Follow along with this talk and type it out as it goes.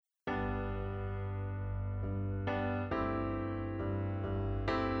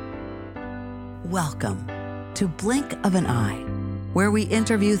Welcome to Blink of an Eye, where we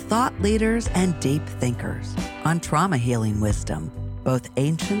interview thought leaders and deep thinkers on trauma healing wisdom, both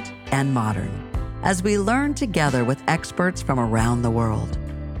ancient and modern, as we learn together with experts from around the world.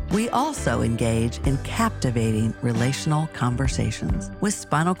 We also engage in captivating relational conversations with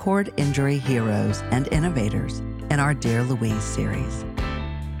spinal cord injury heroes and innovators in our Dear Louise series.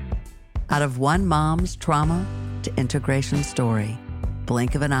 Out of one mom's trauma to integration story,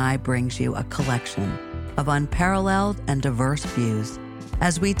 Blink of an Eye brings you a collection of unparalleled and diverse views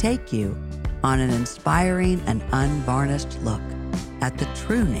as we take you on an inspiring and unvarnished look at the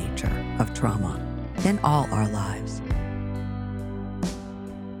true nature of trauma in all our lives.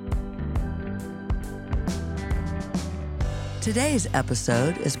 Today's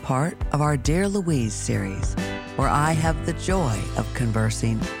episode is part of our Dear Louise series, where I have the joy of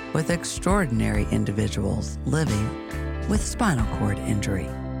conversing with extraordinary individuals living with spinal cord injury,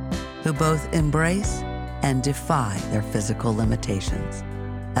 who both embrace and defy their physical limitations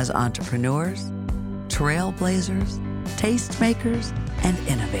as entrepreneurs, trailblazers, tastemakers, and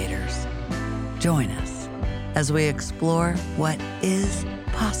innovators. Join us as we explore what is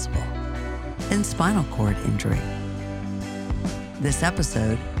possible in spinal cord injury. This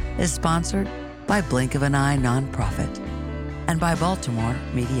episode is sponsored by Blink of an Eye nonprofit and by Baltimore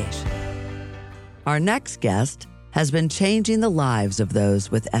Mediation. Our next guest has been changing the lives of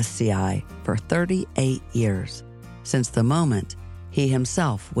those with SCI for 38 years, since the moment he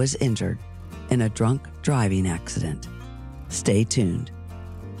himself was injured in a drunk driving accident. Stay tuned.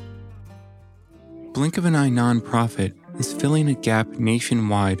 Blink of an Eye nonprofit is filling a gap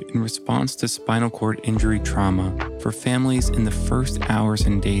nationwide in response to spinal cord injury trauma for families in the first hours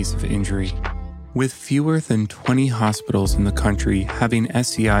and days of injury. With fewer than 20 hospitals in the country having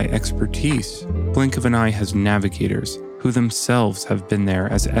SCI expertise, Blink of an Eye has navigators who themselves have been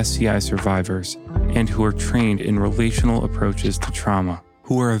there as SCI survivors and who are trained in relational approaches to trauma,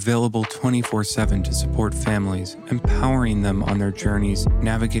 who are available 24/7 to support families, empowering them on their journeys,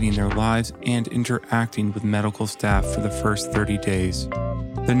 navigating their lives, and interacting with medical staff for the first 30 days.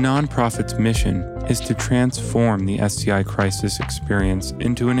 The nonprofit's mission is to transform the SCI crisis experience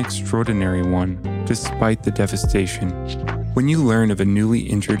into an extraordinary one, despite the devastation. When you learn of a newly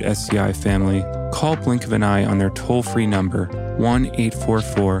injured SCI family, call Blink of an Eye on their toll-free number,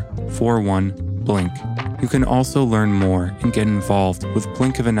 1-844-41-BLINK. You can also learn more and get involved with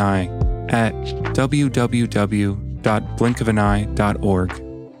Blink of an Eye at www.blinkofaneye.org.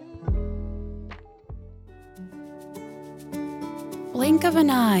 Blink of an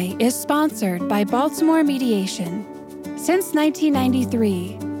Eye is sponsored by Baltimore Mediation. Since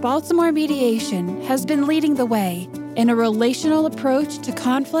 1993, Baltimore Mediation has been leading the way in a relational approach to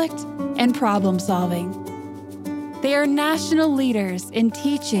conflict and problem solving. They are national leaders in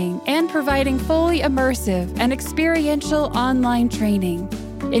teaching and providing fully immersive and experiential online training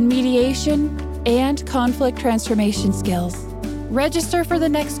in mediation and conflict transformation skills. Register for the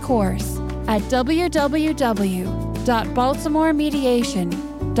next course at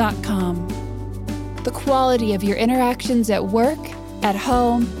www.baltimoremediation.com. The quality of your interactions at work, at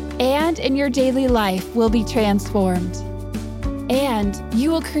home, and in your daily life will be transformed. And you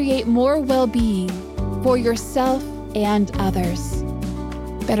will create more well-being for yourself and others.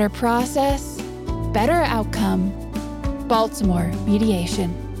 Better process, better outcome. Baltimore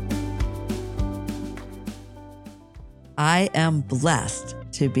Mediation. I am blessed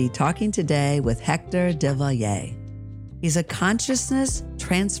to be talking today with Hector Del Valle. He's a consciousness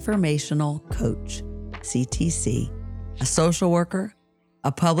transformational coach, CTC, a social worker,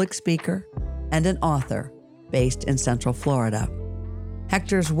 a public speaker, and an author based in Central Florida.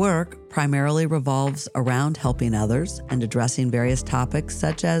 Hector's work primarily revolves around helping others and addressing various topics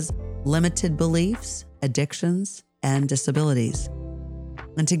such as limited beliefs, addictions, and disabilities.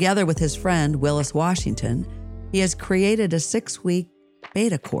 And together with his friend, Willis Washington, he has created a 6-week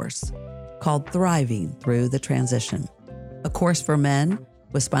beta course called Thriving Through the Transition, a course for men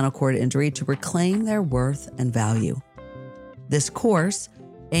with spinal cord injury to reclaim their worth and value. This course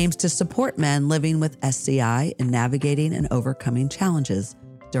aims to support men living with SCI in navigating and overcoming challenges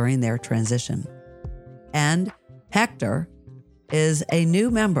during their transition. And Hector is a new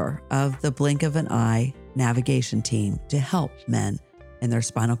member of the Blink of an Eye navigation team to help men in their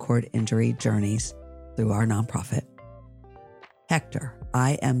spinal cord injury journeys through our nonprofit. Hector,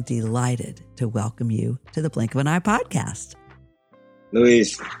 I am delighted to welcome you to the Blink of an Eye podcast.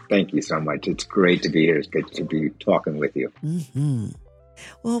 Louise, thank you so much. It's great to be here. It's good to be talking with you. Mm-hmm.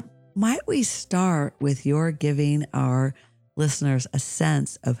 Well, might we start with your giving our listeners a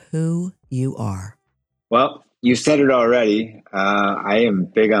sense of who you are? Well, You said it already. I am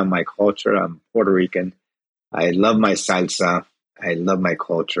big on my culture. I'm Puerto Rican. I love my salsa. I love my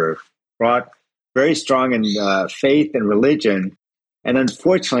culture. Brought very strong in faith and religion. And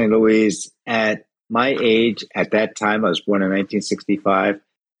unfortunately, Louise, at my age, at that time, I was born in 1965,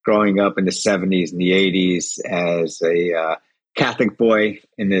 growing up in the 70s and the 80s as a Catholic boy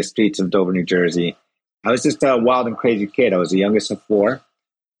in the streets of Dover, New Jersey. I was just a wild and crazy kid. I was the youngest of four,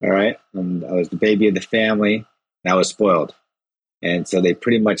 all right? And I was the baby of the family, and I was spoiled. And so they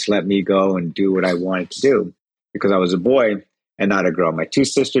pretty much let me go and do what I wanted to do because I was a boy and not a girl. My two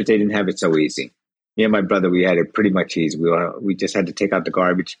sisters, they didn't have it so easy. Me and my brother, we had it pretty much easy. We just had to take out the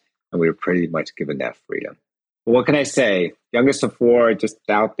garbage, and we were pretty much given that freedom. But what can I say? Youngest of four, just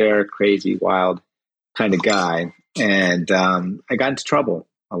out there, crazy, wild kind of guy. And I got into trouble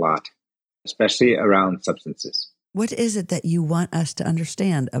a lot, especially around substances. What is it that you want us to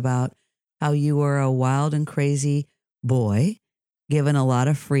understand about how you were a wild and crazy boy, given a lot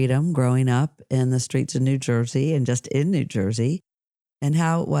of freedom growing up in the streets of New Jersey and just in New Jersey, and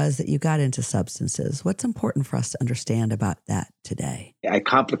how it was that you got into substances? What's important for us to understand about that today? I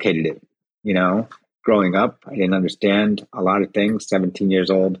complicated it, growing up. I didn't understand a lot of things, 17 years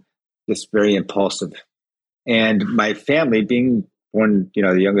old, just very impulsive. And my family, being born, the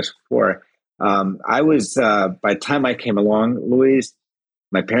youngest of four, I was, by the time I came along, Louise,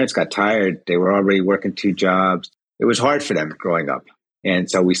 my parents got tired. They were already working two jobs. It was hard for them growing up. And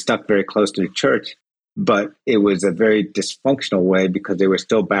so we stuck very close to the church, but it was a very dysfunctional way because they were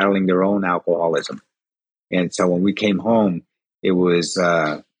still battling their own alcoholism. And so when we came home, it was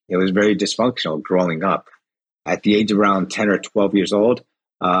very dysfunctional growing up. At the age of around 10 or 12 years old,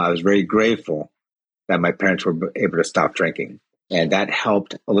 I was very grateful that my parents were able to stop drinking. And that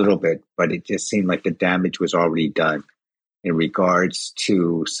helped a little bit, but it just seemed like the damage was already done in regards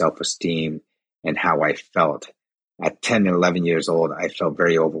to self-esteem and how I felt. At 10 and 11 years old, I felt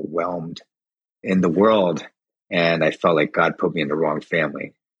very overwhelmed in the world, and I felt like God put me in the wrong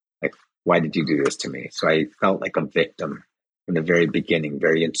family. Like, why did you do this to me? So I felt like a victim from the very beginning,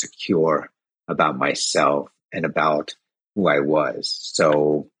 very insecure about myself and about who I was.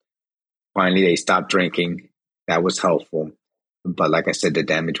 So finally, they stopped drinking. That was helpful. But like I said, the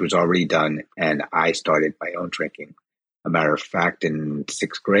damage was already done, and I started my own drinking. A matter of fact, in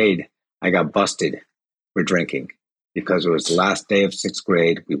sixth grade, I got busted for drinking because it was the last day of sixth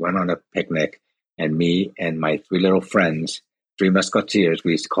grade. We went on a picnic, and me and my three little friends, three musketeers,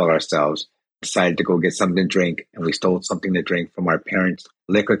 we used to call ourselves, decided to go get something to drink, and we stole something to drink from our parents'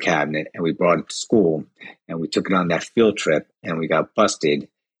 liquor cabinet, and we brought it to school, and we took it on that field trip, and we got busted.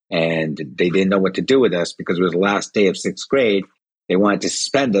 And they didn't know what to do with us because it was the last day of sixth grade. They wanted to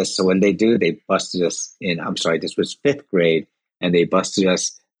suspend us. So when they do, they busted us this was fifth grade. And they busted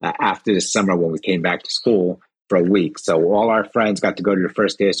us after the summer when we came back to school for a week. So all our friends got to go to the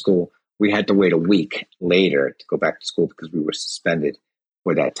first day of school. We had to wait a week later to go back to school because we were suspended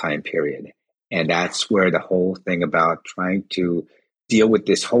for that time period. And that's where the whole thing about trying to deal with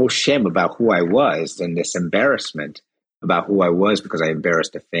this whole shame about who I was and this embarrassment about who I was, because I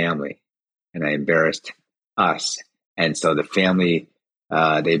embarrassed the family and I embarrassed us. And so the family,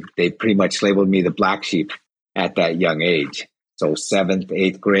 they pretty much labeled me the black sheep at that young age. So seventh,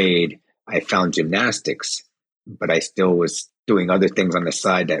 eighth grade, I found gymnastics, but I still was doing other things on the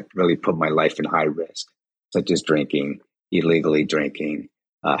side that really put my life in high risk, such as drinking, illegally drinking,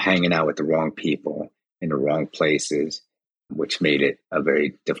 hanging out with the wrong people in the wrong places, which made it a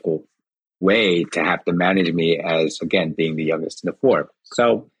very difficult way to have to manage me as, again, being the youngest of the four.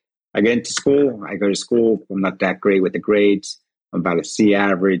 So I get into school. I go to school. I'm not that great with the grades. I'm about a C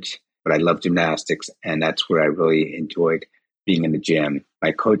average, but I love gymnastics. And that's where I really enjoyed being in the gym.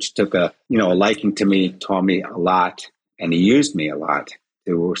 My coach took a liking to me, taught me a lot, and he used me a lot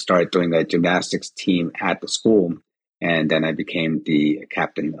to start doing the gymnastics team at the school. And then I became the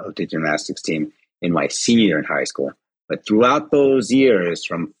captain of the gymnastics team in my senior year in high school. But throughout those years,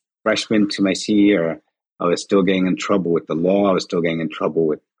 from freshman to my senior year, I was still getting in trouble with the law. I was still getting in trouble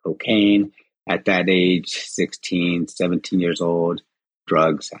with cocaine at that age, 16, 17 years old,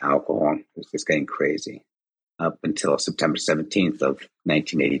 drugs, alcohol. It was just getting crazy up until September 17th of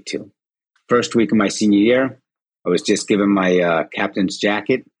 1982. First week of my senior year, I was just given my captain's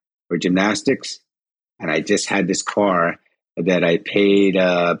jacket for gymnastics. And I just had this car that I paid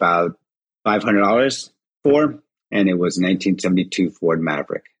about $500 for. And it was a 1972 Ford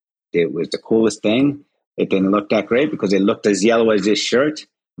Maverick. It was the coolest thing. It didn't look that great because it looked as yellow as this shirt,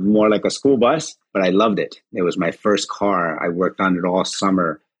 more like a school bus, but I loved it. It was my first car. I worked on it all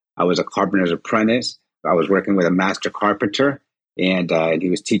summer. I was a carpenter's apprentice. I was working with a master carpenter, and he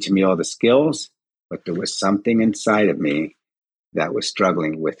was teaching me all the skills. but there was something inside of me that was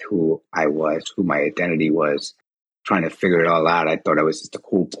struggling with who I was, who my identity was, trying to figure it all out. I thought I was just a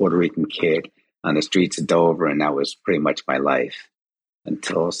cool Puerto Rican kid on the streets of Dover, and that was pretty much my life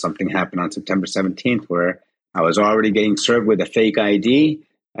until something happened on September 17th, where I was already getting served with a fake ID.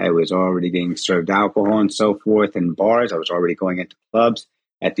 I was already getting served alcohol and so forth in bars. I was already going into clubs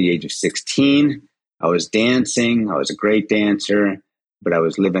at the age of 16. I was dancing. I was a great dancer, but I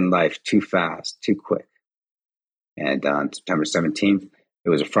was living life too fast, too quick. And on September 17th, it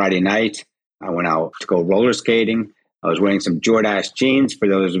was a Friday night. I went out to go roller skating. I was wearing some Jordache jeans, for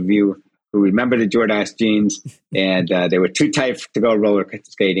those of you who remember the Jordache jeans, and they were too tight to go roller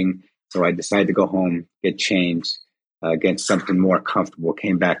skating. So I decided to go home, get changed, get something more comfortable,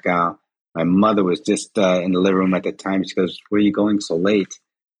 came back out. My mother was just in the living room at the time. She goes, "Where are you going so late?"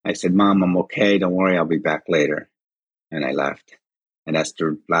 I said, "Mom, I'm okay. Don't worry. I'll be back later." And I left. And that's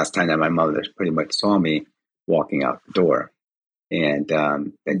the last time that my mother pretty much saw me walking out the door. And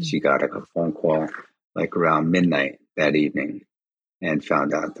then she got a phone call like around midnight that evening and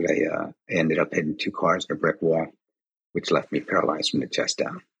found out that I ended up hitting 2 cars in a brick wall, which left me paralyzed from the chest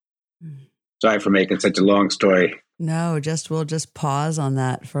down. Sorry for making such a long story. No, we'll just pause on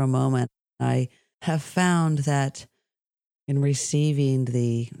that for a moment. I have found that in receiving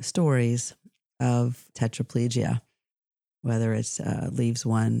the stories of tetraplegia, whether it's leaves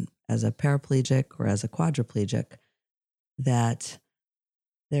one as a paraplegic or as a quadriplegic, that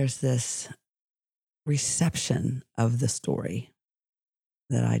there's this reception of the story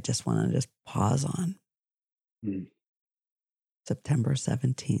that I just want to just pause on. September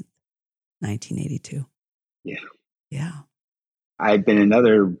 17th, 1982. Yeah. Yeah. I've been in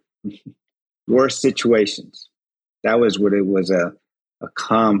other worse situations. That was what it was, a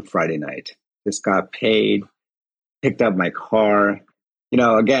calm Friday night. Just got paid, picked up my car. You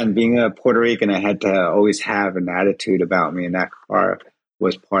know, again, being a Puerto Rican, I had to always have an attitude about me, and that car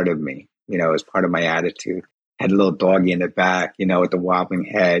was part of me. You know, it was part of my attitude. Had a little doggy in the back, you know, with the wobbling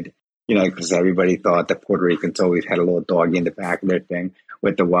head, you know, because everybody thought that Puerto Ricans always had a little doggy in the back of their thing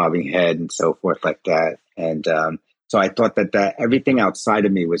with the wobbling head and so forth like that. And so I thought that everything outside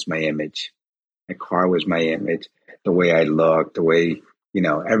of me was my image. My car was my image, the way I looked, the way, you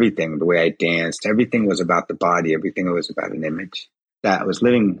know, everything, the way I danced, everything was about the body. Everything was about an image. That I was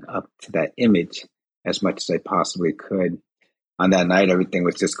living up to that image as much as I possibly could. On that night, everything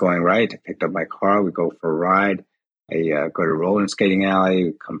was just going right. I picked up my car. We go for a ride. I go to a roller skating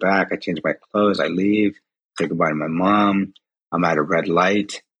alley, come back. I change my clothes. I leave, say goodbye to my mom. I'm at a red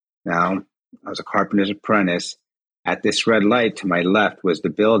light. Now, I was a carpenter's apprentice. At this red light to my left was the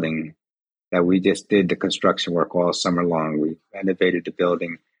building that we just did the construction work all summer long. We renovated the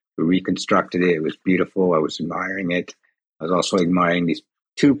building. We reconstructed it. It was beautiful. I was admiring it. I was also admiring these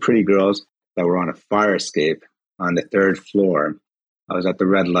 2 pretty girls that were on a fire escape on the 3rd floor. I was at the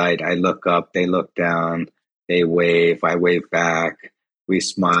red light. I look up. They look down. They wave. I wave back. We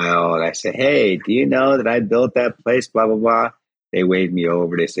smile. And I say, "Hey, do you know that I built that place, blah, blah, blah?" They wave me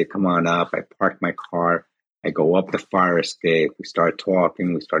over. They say, "Come on up." I park my car. I go up the fire escape. We start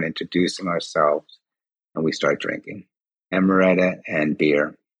talking. We start introducing ourselves. And we start drinking amaretto and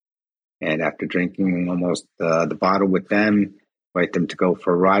beer. And after drinking almost the bottle with them, invite them to go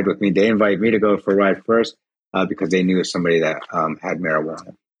for a ride with me. They invite me to go for a ride first because they knew somebody that had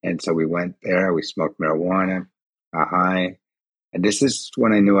marijuana. And so we went there. We smoked marijuana, got high. And this is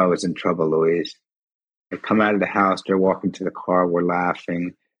when I knew I was in trouble, Louise. I come out of the house. They're walking to the car. We're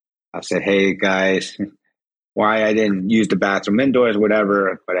laughing. I said, "Hey, guys, why I didn't use the bathroom indoors,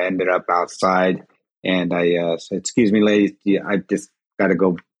 whatever." But I ended up outside. And I said, "Excuse me, ladies, I just got to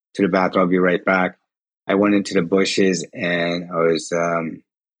go to the bathroom. I'll be right back." I went into the bushes and I was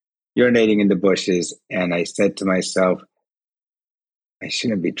urinating in the bushes. And I said to myself, I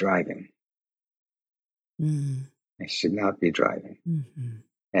shouldn't be driving. I should not be driving. Mm-hmm.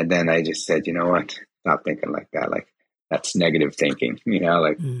 And then I just said, you know what? Stop thinking like that. Like, that's negative thinking, you know,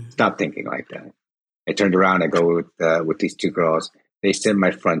 like, stop thinking like that. I turned around. I go with these 2 girls. They sit in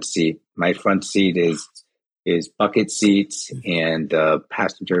my front seat. My front seat is bucket seats, and the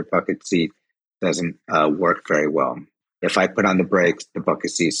passenger bucket seat doesn't work very well. If I put on the brakes, the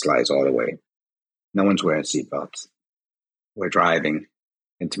bucket seat slides all the way. No one's wearing seatbelts. We're driving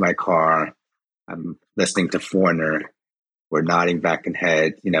into my car. I'm listening to Foreigner. We're nodding back and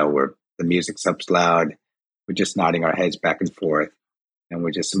head. You know, the music's up loud. We're just nodding our heads back and forth. And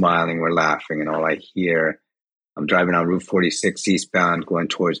we're just smiling. We're laughing. And all I hear, I'm driving on Route 46 eastbound, going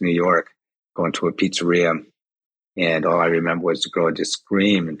towards New York, going to a pizzeria. And all I remember was the girl just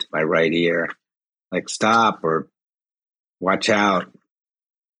scream into my right ear, like, "Stop," or "Watch out."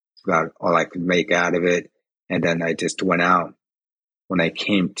 about all I could make out of it. And then I just went out. When I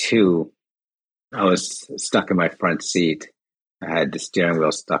came to, I was stuck in my front seat. I had the steering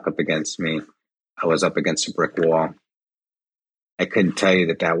wheel stuck up against me. I was up against a brick wall. I couldn't tell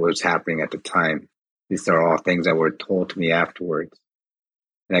you that was happening at the time. These are all things that were told to me afterwards.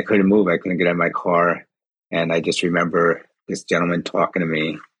 And I couldn't move. I couldn't get out of my car. And I just remember this gentleman talking to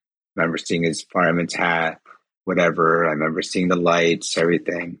me. I remember seeing his fireman's hat, whatever. I remember seeing the lights,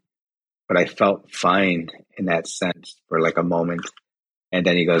 everything. But I felt fine in that sense for like a moment. And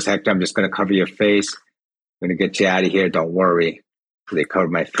then he goes, Hector, I'm just going to cover your face. I'm going to get you out of here. Don't worry. So they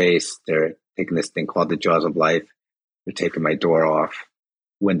covered my face. They're taking this thing called the jaws of life. They're taking my door off,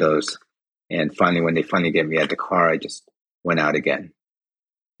 windows. And finally, when they finally get me out of the car, I just went out again.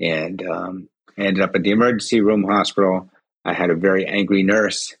 And I ended up at the emergency room hospital. I had a very angry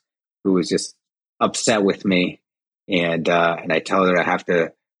nurse who was just upset with me. And I tell her I have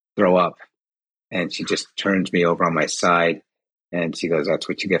to throw up. And she just turns me over on my side. And she goes, that's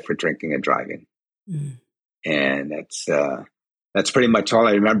what you get for drinking and driving. Mm. And that's pretty much all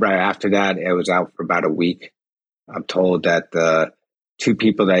I remember. After that, I was out for about a week. I'm told that the 2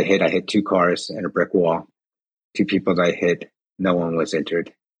 people that I hit 2 cars and a brick wall. 2 people that I hit, no one was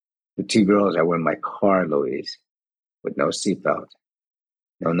injured. The 2 girls that were in my car, Louise, with no seatbelt,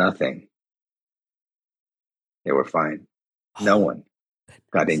 no nothing. They were fine. No one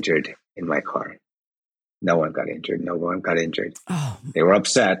got injured in my car. No one got injured. No one got injured. Oh, they were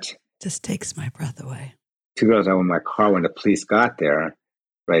upset. Just takes my breath away. 2 girls that were in my car, when the police got there,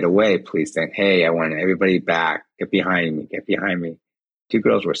 right away, police saying, hey, I want everybody back. Get behind me. Get behind me. 2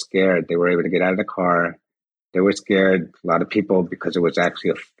 girls were scared. They were able to get out of the car. They were scared. A lot of people, because it was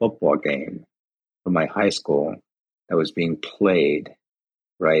actually a football game from my high school that was being played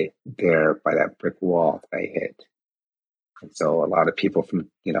right there by that brick wall that I hit. And so a lot of people from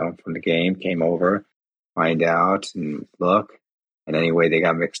the game came over, find out and look. And anyway, they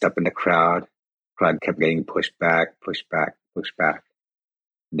got mixed up in the crowd. The crowd kept getting pushed back.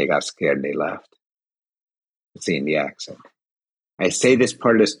 And they got scared and they left, seeing the accident. I say this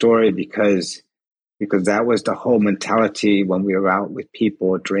part of the story because that was the whole mentality when we were out with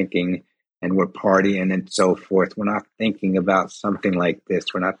people drinking and we're partying and so forth. We're not thinking about something like this.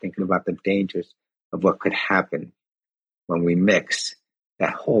 We're not thinking about the dangers of what could happen when we mix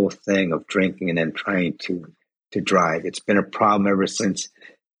that whole thing of drinking and then trying to drive. It's been a problem ever since.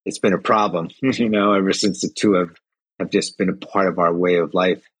 It's been a problem, ever since the 2 have just been a part of our way of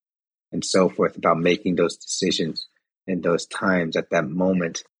life and so forth, about making those decisions in those times at that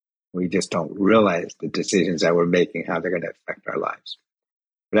moment. We just don't realize the decisions that we're making, how they're going to affect our lives.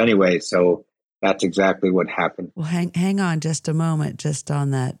 But anyway, so that's exactly what happened. Well, hang on just a moment, just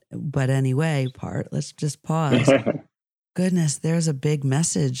on that but anyway part. Let's just pause. Goodness, there's a big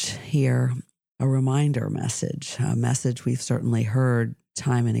message here, a reminder message, a message we've certainly heard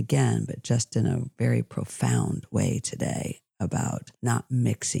time and again, but just in a very profound way today about not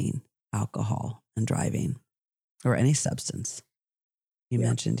mixing alcohol and driving or any substance. You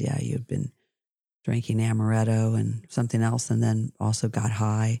mentioned, you'd been drinking amaretto and something else and then also got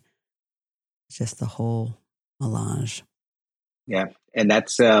high. Just the whole melange. Yeah, and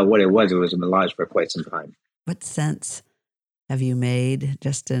that's what it was. It was a melange for quite some time. What sense have you made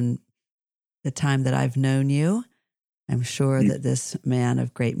just in the time that I've known you? I'm sure that this man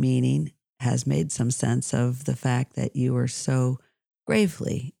of great meaning has made some sense of the fact that you were so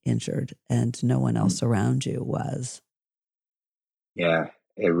gravely injured and no one else around you was. Yeah,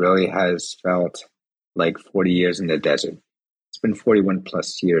 it really has felt like 40 years in the desert. It's been 41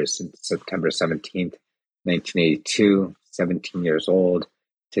 plus years since September 17th, 1982, 17 years old.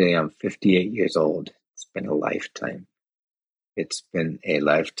 Today I'm 58 years old. It's been a lifetime. It's been a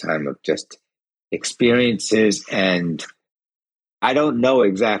lifetime of just experiences. And I don't know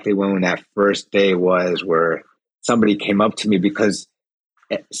exactly when that first day was where somebody came up to me, because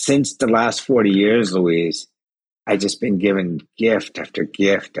since the last 40 years, Louise, I just been given gift after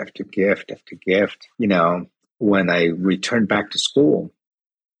gift after gift after gift. When I returned back to school,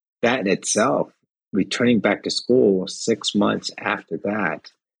 that in itself, returning back to school 6 months after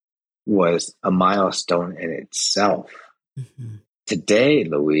that was a milestone in itself. Mm-hmm. Today,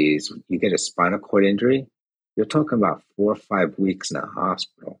 Louise, you get a spinal cord injury, you're talking about 4 or 5 weeks in a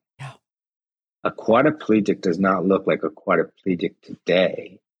hospital. Yeah. A quadriplegic does not look like a quadriplegic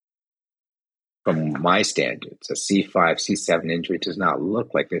today. From my standards, a C5, C7 injury does not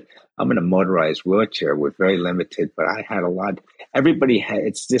look like it. I'm in a motorized wheelchair. We're very limited, but I had a lot.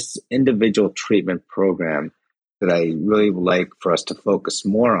 It's this individual treatment program that I really would like for us to focus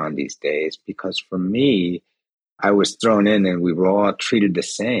more on these days, because for me, I was thrown in and we were all treated the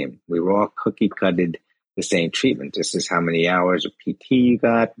same. We were all cookie cutted the same treatment. This is how many hours of PT you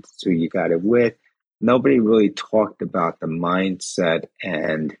got, this is who you got it with. Nobody really talked about the mindset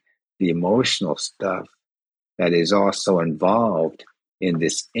and the emotional stuff that is also involved in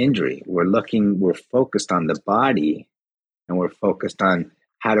this injury. We're focused on the body, and we're focused on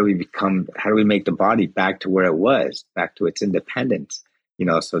how do we make the body back to where it was, back to its independence,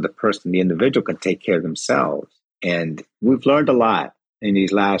 so the individual can take care of themselves. And we've learned a lot in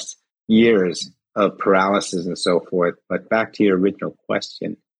these last years of paralysis and so forth. But back to your original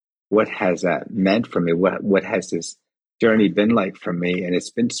question, what has that meant for me? What has this journey been like for me? And it's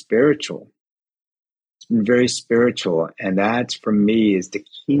been spiritual. It's been very spiritual. And that, for me, is the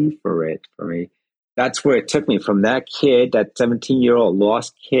key for me. That's where it took me from that kid, that 17-year-old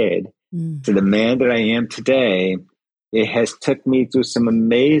lost kid, to the man that I am today. It has took me through some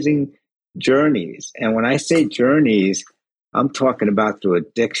amazing journeys. And when I say journeys, I'm talking about through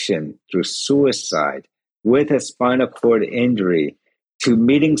addiction, through suicide, with a spinal cord injury, to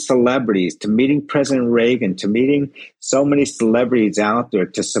meeting celebrities, to meeting President Reagan, to meeting so many celebrities out there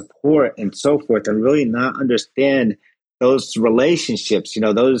to support and so forth, and really not understand those relationships,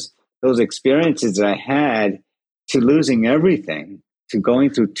 those experiences that I had, to losing everything, to going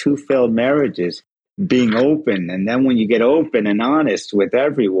through 2 failed marriages, being open. And then when you get open and honest with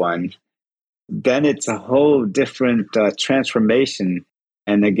everyone, then it's a whole different transformation.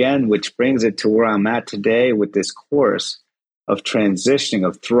 And again, which brings it to where I'm at today with this course of transitioning,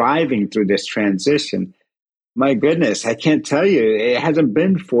 of thriving through this transition. My goodness, I can't tell you, it hasn't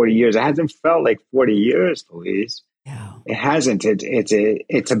been 40 years. It hasn't felt like 40 years, Louise. Yeah. It hasn't.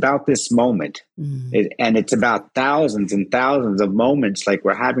 It's about this moment. And it's about thousands and thousands of moments like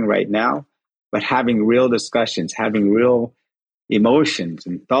we're having right now, but having real discussions, having real emotions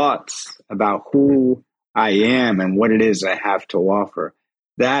and thoughts about who I am and what it is I have to offer.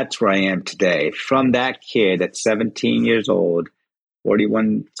 That's where I am today. From that kid at 17 years old,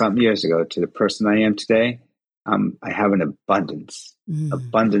 41 something years ago, to the person I am today, I have an abundance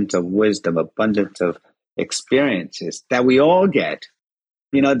of wisdom, abundance of experiences that we all get.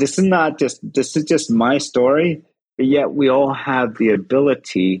 This is just my story, but yet we all have the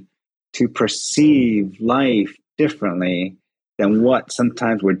ability to perceive life differently than what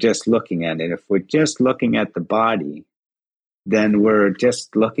sometimes we're just looking at. And if we're just looking at the body, then we're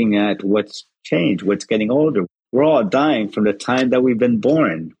just looking at what's changed, what's getting older. We're all dying from the time that we've been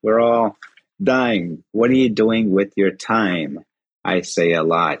born. We're all dying. What are you doing with your time? I say a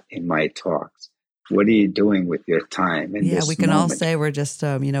lot in my talks. What are you doing with your time in this we can moment? all say we're just,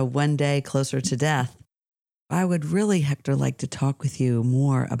 one day closer to death. I would really, Hector, like to talk with you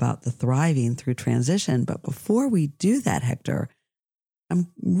more about the thriving through transition. But before we do that, Hector, I'm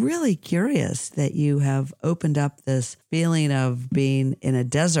really curious that you have opened up this feeling of being in a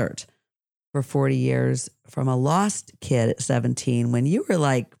desert for 40 years from a lost kid at 17, when you were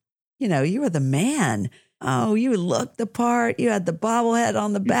like, you were the man. Oh, you looked the part. You had the bobblehead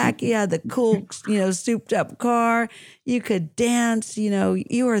on the back. You had the cool, souped up car. You could dance,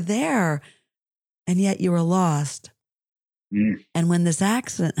 you were there. And yet you were lost. And when this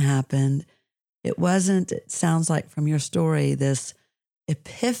accident happened, it sounds like from your story, this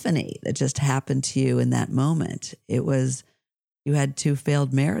epiphany that just happened to you in that moment. It was, you had 2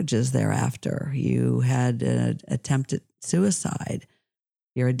 failed marriages thereafter. You had an attempted suicide.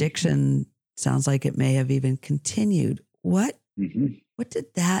 Your addiction sounds like it may have even continued. What did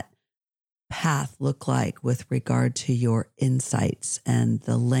that path look like with regard to your insights and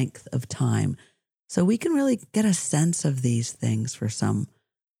the length of time? So we can really get a sense of these things for some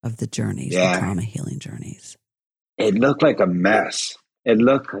of the journeys, the trauma healing journeys. It looked like a mess. And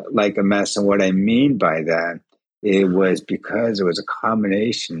what I mean by that, it was because it was a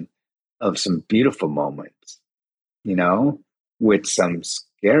combination of some beautiful moments, with some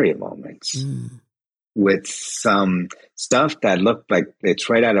scary moments, with some stuff that looked like it's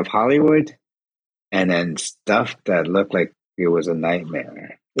right out of Hollywood, and then stuff that looked like it was a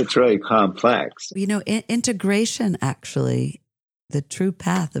nightmare. It's really complex. Integration, actually, the true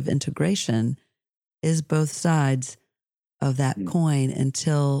path of integration is both sides of that coin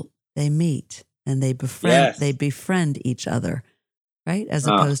until they meet and they befriend each other, right? As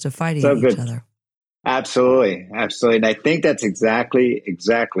opposed to fighting each other. Absolutely. Absolutely. And I think that's exactly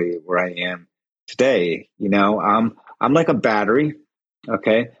where I am today. I'm like a battery.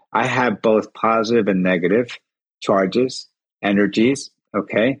 Okay. I have both positive and negative charges, energies.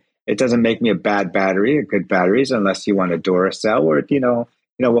 Okay. It doesn't make me a bad battery or good batteries unless you want a Duracell or,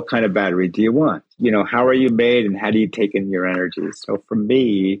 what kind of battery do you want? How are you made and how do you take in your energy? So for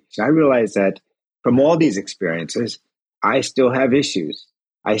me, I realized that from all these experiences, I still have issues.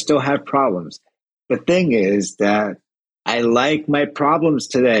 I still have problems. The thing is that I like my problems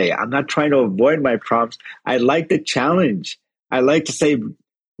today. I'm not trying to avoid my problems. I like the challenge. I like to say,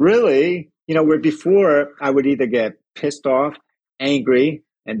 really, where before I would either get pissed off, angry,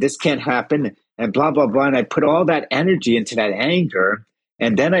 and this can't happen, and blah, blah, blah. And I put all that energy into that anger.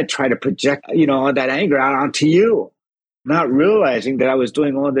 And then I try to project, all that anger out onto you, not realizing that I was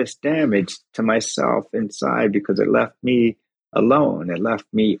doing all this damage to myself inside because it left me alone. It left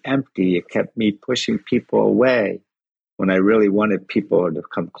me empty. It kept me pushing people away when I really wanted people to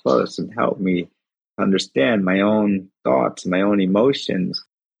come close and help me understand my own thoughts, my own emotions,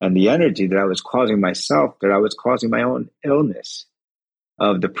 and the energy that I was causing myself, that I was causing my own illness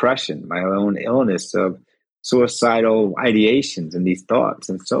of depression, my own illness of suicidal ideations and these thoughts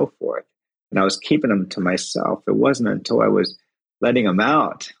and so forth. And I was keeping them to myself. It wasn't until I was letting them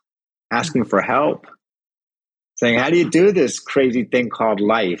out, asking for help, saying, how do you do this crazy thing called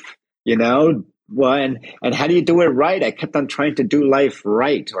life? Well, and how do you do it right? I kept on trying to do life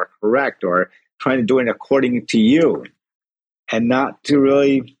right or correct or trying to do it according to you and not to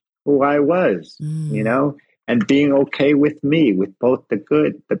really who I was, and being okay with me, with both the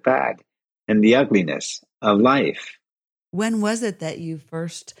good, the bad, and the ugliness of life. When was it that you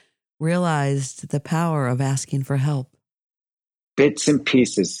first realized the power of asking for help? Bits and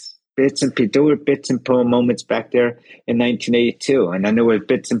pieces. There were bits and moments back there in 1982. And then there were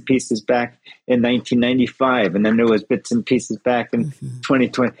bits and pieces back in 1995. And then there was bits and pieces back in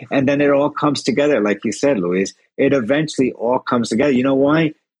 2020. And then it all comes together, like you said, Louise. It eventually all comes together. You know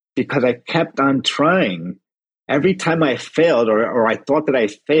why? Because I kept on trying. Every time I failed or I thought that I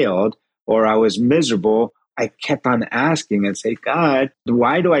failed or I was miserable, I kept on asking and say, God,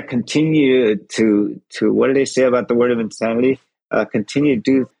 why do I continue to what do they say about the word of insanity? Continue to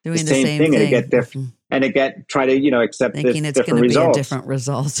do the same thing. And get different, and try to, accept thinking it's different going to be results. a different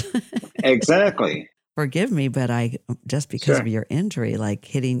result. Exactly. Forgive me, but just because of your injury, like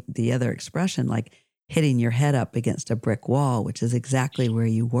hitting the other expression, like hitting your head up against a brick wall, which is exactly where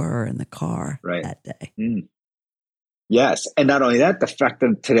you were in the car that day. Mm. Yes. And not only that, the fact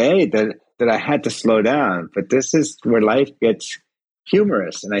that today that I had to slow down, but this is where life gets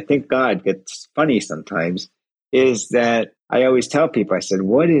humorous. And I think God gets funny sometimes, is that I always tell people, I said,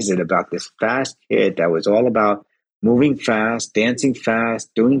 what is it about this fast kid that was all about moving fast, dancing fast,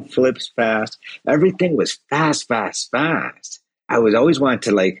 doing flips fast? Everything was fast, fast, fast. I was always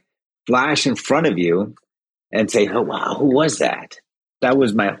wanting to flash in front of you and say, oh, wow, who was that? That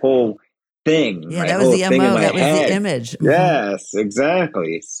was my whole thing. Yeah, that was the MO. That was the image. Mm-hmm. Yes,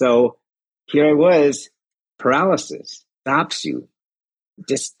 exactly. So here I was, paralysis stops you,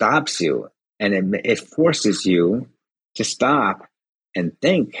 just stops you. And it forces you to stop and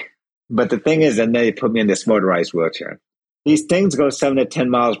think. But the thing is, and they put me in this motorized wheelchair. These things go 7 to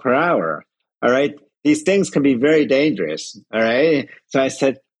 10 miles per hour. All right. These things can be very dangerous. All right. So I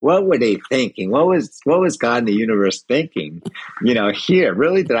said, what were they thinking? What was God in the universe thinking? Here,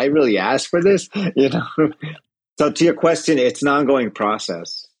 really? Did I really ask for this? So to your question, it's an ongoing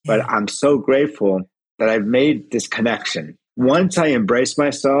process. But I'm so grateful that I've made this connection. Once I embrace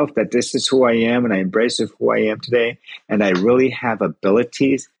myself, that this is who I am, and I embrace who I am today, and I really have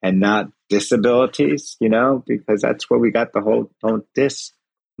abilities and not disabilities, because that's where we got the whole "don't diss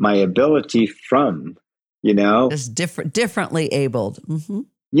my ability" from, Just differently abled. Mm-hmm.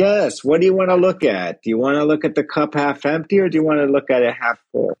 Yes. What do you want to look at? Do you want to look at the cup half empty, or do you want to look at it half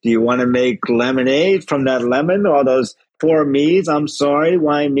full? Do you want to make lemonade from that lemon? All those poor me's, I'm sorry,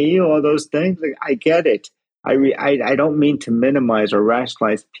 why me? All those things. I get it. I don't mean to minimize or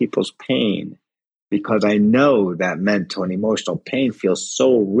rationalize people's pain, because I know that mental and emotional pain feels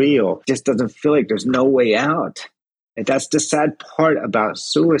so real. It just doesn't feel like there's no way out. And that's the sad part about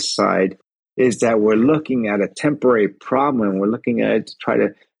suicide, is that we're looking at a temporary problem and we're looking at it to try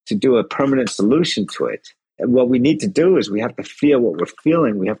to do a permanent solution to it. And what we need to do is we have to feel what we're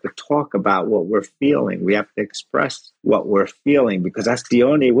feeling. We have to talk about what we're feeling. We have to express what we're feeling, because that's the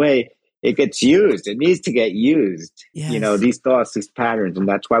only way it gets used. It needs to get used, yes. These thoughts, these patterns. And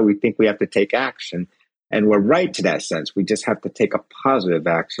that's why we think we have to take action. And we're right to that sense. We just have to take a positive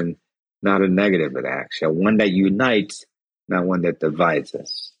action, not a negative action, one that unites, not one that divides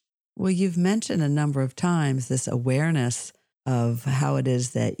us. Well, you've mentioned a number of times this awareness of how it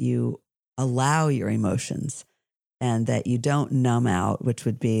is that you allow your emotions and that you don't numb out, which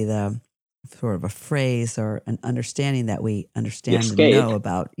would be the sort of a phrase or an understanding that we understand and know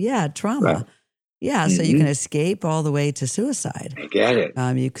about. Yeah, trauma. Right. Yeah, so you can escape all the way to suicide. I get it.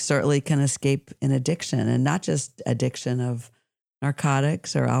 You certainly can escape an addiction, and not just addiction of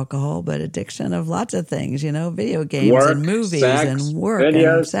narcotics or alcohol, but addiction of lots of things, video games Work, and movies sex, and work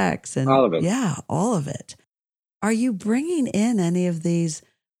videos, and sex and all of it. Yeah, all of it. Are you bringing in any of these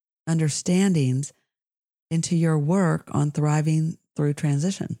understandings into your work on thriving through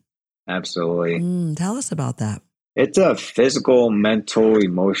transition? Absolutely. Tell us about that. It's a physical, mental,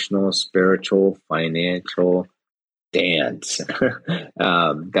 emotional, spiritual, financial dance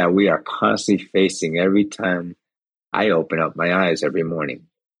that we are constantly facing every time I open up my eyes every morning,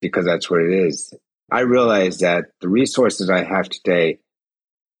 because that's what it is. I realize that the resources I have today,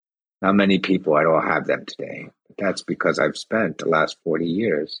 not many people at all have them today. That's because I've spent the last 40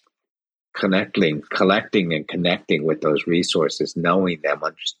 years collecting and connecting with those resources, knowing them,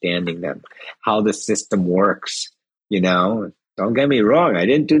 understanding them, how the system works. Don't get me wrong. I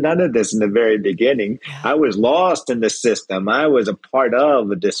didn't do none of this in the very beginning. I was lost in the system. I was a part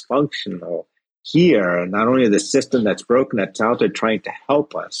of a dysfunctional here, not only the system that's broken, that's out there trying to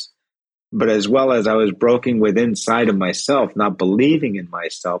help us, but as well as I was broken within inside of myself, not believing in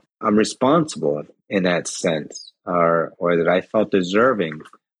myself. I'm responsible in that sense, or that I felt deserving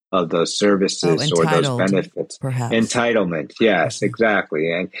of those services or those benefits. Perhaps. Entitlement. Yes,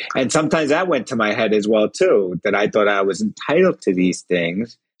 exactly. And sometimes that went to my head as well, too, that I thought I was entitled to these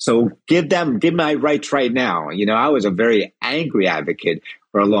things. So give my rights right now. I was a very angry advocate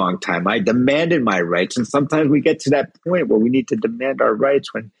for a long time. I demanded my rights. And sometimes we get to that point where we need to demand our rights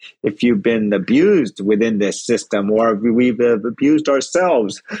if you've been abused within this system, or we've abused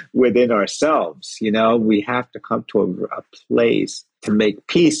ourselves within ourselves. We have to come to a place to make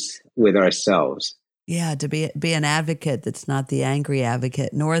peace with ourselves. Yeah, to be an advocate that's not the angry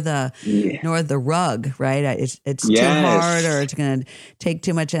advocate, nor the rug, right? It's too hard, or it's going to take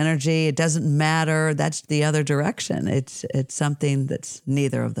too much energy. It doesn't matter. That's the other direction. It's something that's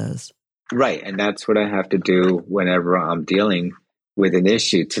neither of those. Right, and that's what I have to do whenever I'm dealing with an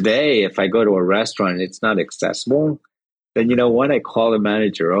issue. Today, if I go to a restaurant and it's not accessible, then I call the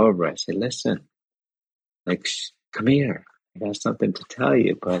manager over. I say, listen, come here. I got something to tell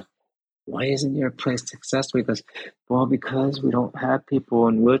you, but why isn't your place accessible? Because we don't have people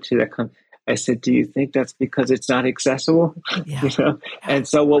in wheelchair that come. I said, do you think that's because it's not accessible? Yeah. And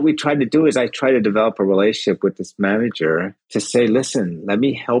so what we try to do is I try to develop a relationship with this manager to say, listen, let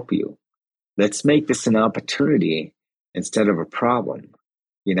me help you. Let's make this an opportunity instead of a problem,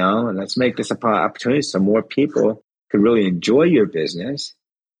 and let's make this an opportunity so more people can really enjoy your business,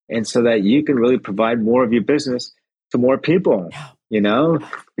 and so that you can really provide more of your business to more people,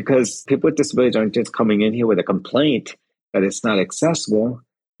 because people with disabilities aren't just coming in here with a complaint that it's not accessible.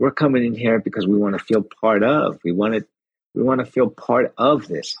 We're coming in here because we want to feel part of. We want to feel part of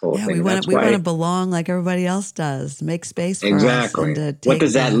this whole thing. We want to belong like everybody else does. Make space for us. And what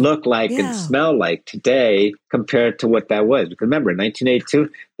does that look like and smell like today compared to what that was? Because remember, in 1982,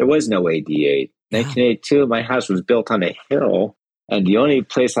 there was no ADA. 1982, my house was built on a hill, and the only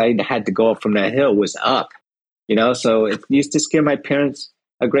place I had to go up from that hill was up. So it used to scare my parents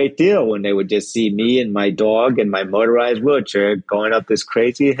a great deal when they would just see me and my dog and my motorized wheelchair going up this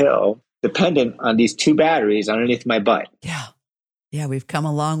crazy hill, dependent on these two batteries underneath my butt. Yeah, we've come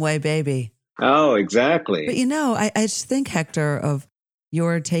a long way, baby. Oh, exactly. But I just think, Hector, of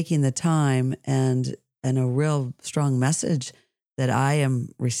your taking the time and a real strong message that I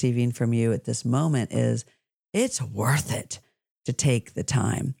am receiving from you at this moment is it's worth it to take the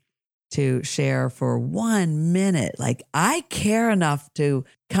time to share for 1 minute. Like, I care enough to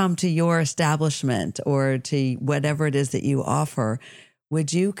come to your establishment or to whatever it is that you offer.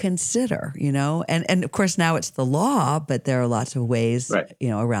 Would you consider, and of course now it's the law, but there are lots of ways,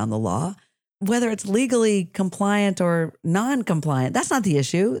 around the law, whether it's legally compliant or non-compliant. That's not the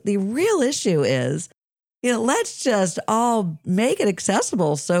issue. The real issue is, let's just all make it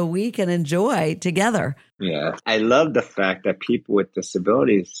accessible so we can enjoy together. Yeah. I love the fact that people with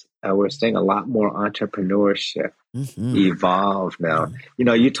disabilities, we're seeing a lot more entrepreneurship evolve now.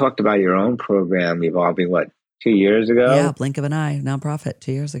 You talked about your own program evolving, 2 years ago? Yeah, blink of an eye, nonprofit,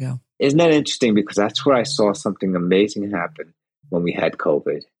 2 years ago. Isn't that interesting? Because that's where I saw something amazing happen when we had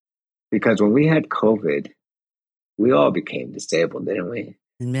COVID. Because when we had COVID, we all became disabled, didn't we?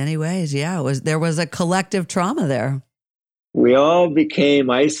 In many ways, yeah. There was a collective trauma there. We all became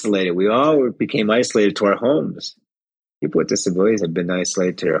isolated. We all became isolated to our homes. People with disabilities have been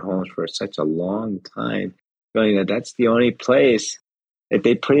isolated to their homes for such a long time, feeling that that's the only place that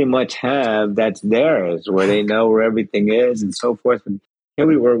they pretty much have that's theirs, where they know where everything is and so forth. And here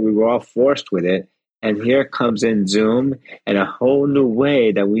we were all forced with it. And here comes in Zoom and a whole new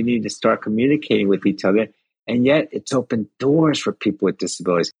way that we need to start communicating with each other. And yet it's opened doors for people with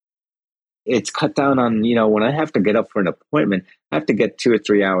disabilities. It's cut down on, when I have to get up for an appointment, I have to get 2 or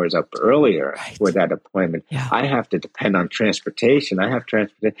 3 hours up earlier Right. for that appointment. Yeah. I have to depend on transportation. I have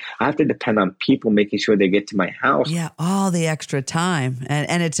to depend on people making sure they get to my house. Yeah, all the extra time.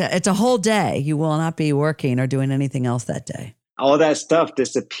 And it's a whole day. You will not be working or doing anything else that day. All that stuff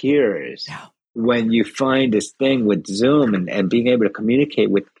disappears Yeah. when you find this thing with Zoom and being able to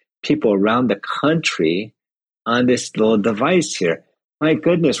communicate with people around the country on this little device here. My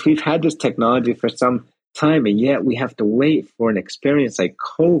goodness, we've had this technology for some time, and yet we have to wait for an experience like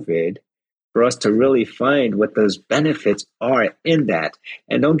COVID for us to really find what those benefits are in that.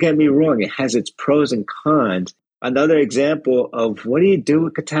 And don't get me wrong, it has its pros and cons. Another example of what do you do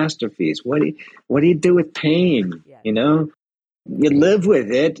with catastrophes? What do you do with pain? Yeah. You know, you live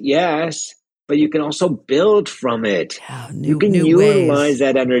with it, yes, but you can also build from it. Yeah, You can utilize ways.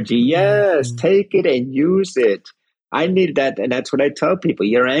 that energy. Yes, take it and use it. I need that, and that's what I tell people.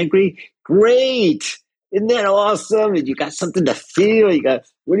 You're angry? Great. Isn't that awesome? You got something to feel.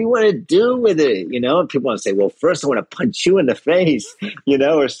 What do you want to do with it? You know, people want to say, well, first I want to punch you in the face, you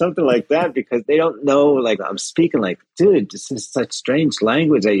know, or something like that, because they don't know, like, I'm speaking like, dude, this is such strange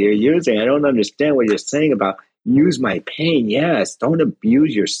language that you're using. I don't understand what you're saying about use my pain. Yes, don't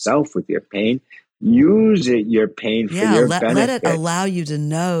abuse yourself with your pain. Use your pain for your benefit. Let it allow you to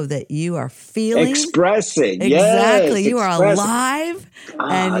know that you are feeling. Express it. Exactly. Yes, you are alive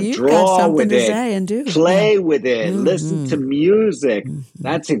and you've got something to say and do. Play with it. Listen to music.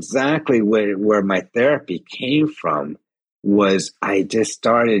 That's exactly where my therapy came from. Was I just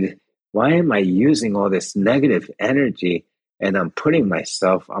started, why am I using all this negative energy and I'm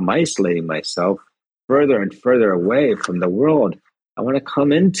isolating myself further and further away from the world? I want to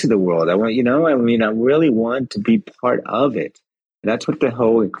come into the world. I really want to be part of it. And that's what the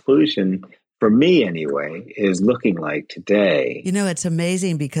whole inclusion, for me anyway, is looking like today. You know, it's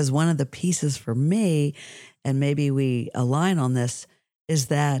amazing because one of the pieces for me, and maybe we align on this, is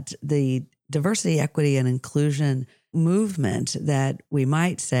that the diversity, equity, and inclusion movement that we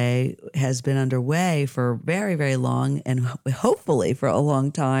might say has been underway for very, very long and hopefully for a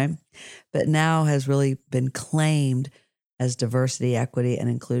long time, but now has really been claimed as diversity, equity, and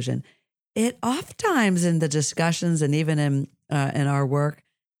inclusion. It oftentimes in the discussions and even in our work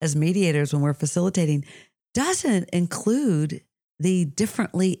as mediators when we're facilitating doesn't include the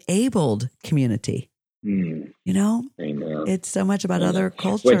differently abled community. You know? I know. It's so much about other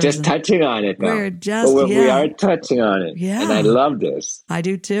cultures. We're just touching on it now. We are touching on it. Yeah. And I love this. I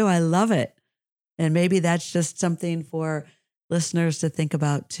do too. I love it. And maybe that's just something for listeners to think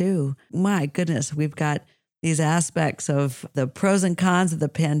about too. My goodness, we've got these aspects of the pros and cons of the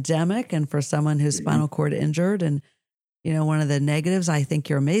pandemic, and for someone who's spinal cord injured. And, you know, one of the negatives, I think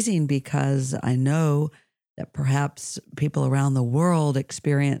you're amazing because I know that perhaps people around the world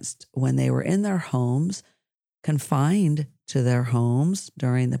experienced when they were in their homes, confined to their homes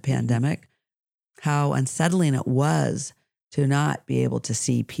during the pandemic, how unsettling it was to not be able to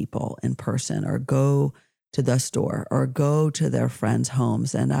see people in person or go to the store or go to their friends'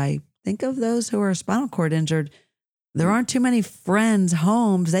 homes. And I think of those who are spinal cord injured, there aren't too many friends'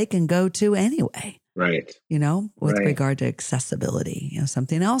 homes they can go to anyway. Right. You know, with regard to accessibility, you know,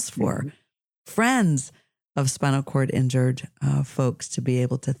 something else for friends of spinal cord injured folks to be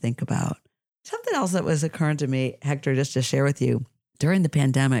able to think about. Something else that was occurring to me, Hector, just to share with you, during the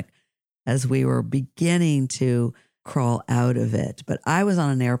pandemic, as we were beginning to crawl out of it, but I was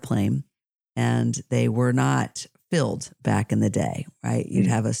on an airplane and they were not filled back in the day, right? You'd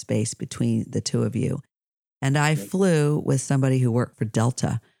have a space between the two of you. And I flew with somebody who worked for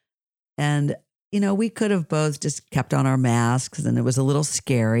Delta. And, you know, we could have both just kept on our masks and it was a little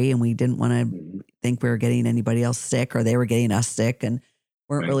scary and we didn't want to think we were getting anybody else sick or they were getting us sick and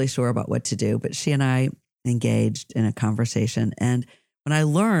weren't really sure about what to do. But she and I engaged in a conversation. And when I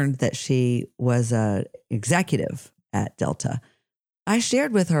learned that she was an executive at Delta, I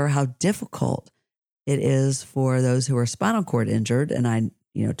shared with her how difficult it is for those who are spinal cord injured. And I,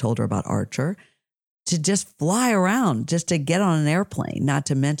 you know, told her about Archer, to just fly around, just to get on an airplane, not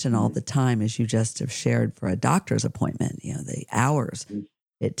to mention all the time, as you just have shared, for a doctor's appointment, you know, the hours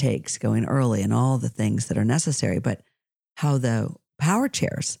it takes going early and all the things that are necessary, but how the power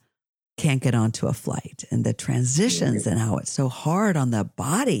chairs can't get onto a flight and the transitions and how it's so hard on the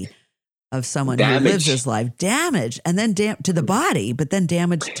body of someone who lives his life, damage, and then to the body, but then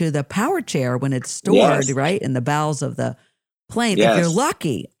damage to the power chair when it's stored, right, in the bowels of the plane. If you're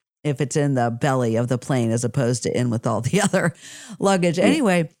lucky, if it's in the belly of the plane as opposed to in with all the other luggage.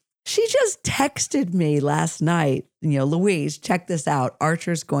 Anyway, she just texted me last night, you know, Louise, check this out.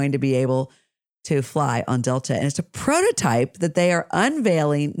 Archer's going to be able to fly on Delta. And it's a prototype that they are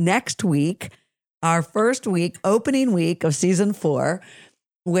unveiling next week our first week, opening week of season 4,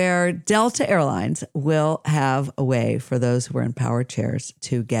 where Delta Airlines will have a way for those who are in power chairs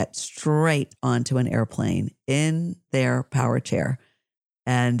to get straight onto an airplane in their power chair.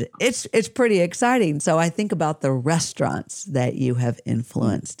 And it's pretty exciting. So I think about the restaurants that you have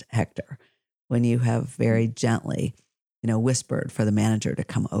influenced, Hector, when you have very gently, whispered for the manager to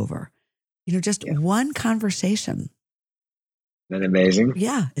come over. Just one conversation. Isn't that amazing?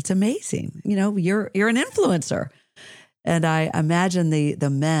 Yeah, it's amazing. You're an influencer. And I imagine the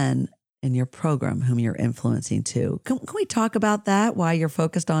men in your program whom you're influencing too. Can we talk about that? Why you're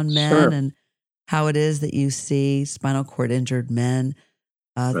focused on men Sure. and how it is that you see spinal cord injured men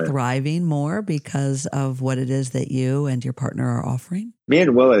thriving more because of what it is that you and your partner are offering? Me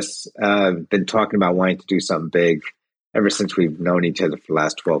and Willis have been talking about wanting to do something big ever since we've known each other for the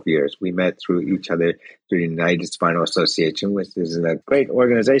last 12 years. We met through each other through the United Spinal Association, which is a great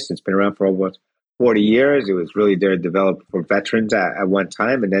organization. It's been around for over 40 years. It was really there developed for veterans at one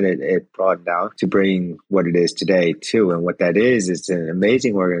time, and then it broadened out to bring what it is today too. And what that is an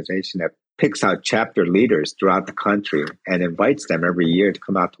amazing organization that picks out chapter leaders throughout the country and invites them every year to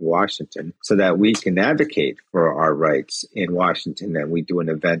come out to Washington so that we can advocate for our rights in Washington. And we do an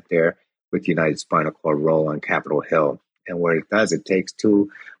event there with United Spinal Cord Roll on Capitol Hill. And what it does, it takes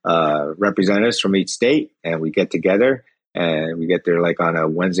 2 representatives from each state, and we get together. And we get there like on a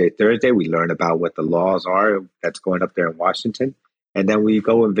Wednesday, Thursday. We learn about what the laws are that's going up there in Washington. And then we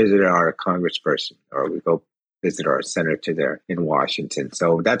go and visit our congressperson, or we go visit our senator there in Washington.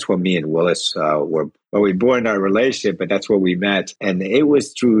 So that's where me and Willis we born our relationship, but that's where we met. And it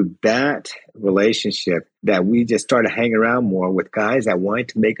was through that relationship that we just started hanging around more with guys that wanted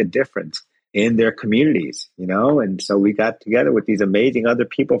to make a difference in their communities, And so we got together with these amazing other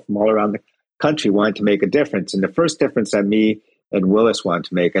people from all around the country wanted to make a difference. And the first difference that me and Willis wanted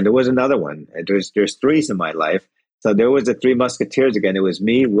to make, and there was another one, there's 3 in my life. So there was the 3 Musketeers again. It was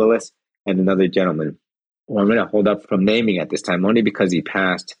me, Willis, and another gentleman. Well, I'm going to hold up from naming at this time, only because he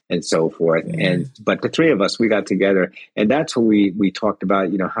passed and so forth. But the 3 of us, we got together, and that's what we talked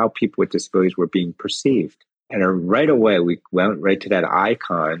about, how people with disabilities were being perceived. And right away, we went right to that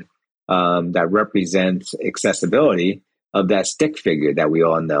icon that represents accessibility of that stick figure that we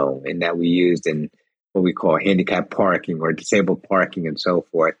all know and that we used in what we call handicap parking or disabled parking and so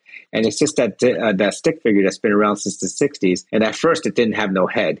forth. And it's just that stick figure that's been around since the 60s. And at first it didn't have no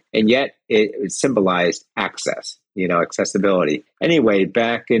head, and yet it symbolized access, accessibility. Anyway,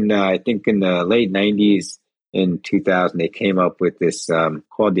 back in, I think in the late 90s, in 2000, they came up with this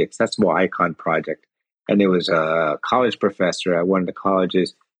called the Accessible Icon Project. And there was a college professor at one of the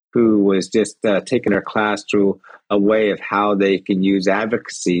colleges who was just taking her class through a way of how they can use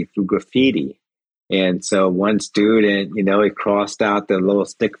advocacy through graffiti. And so one student, he crossed out the little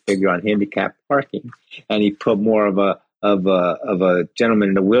stick figure on handicap parking, and he put more of a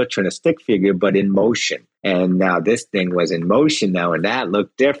gentleman in a wheelchair and a stick figure, but in motion. And now this thing was in motion now, and that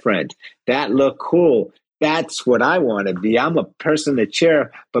looked different. That looked cool. That's what I want to be. I'm a person in a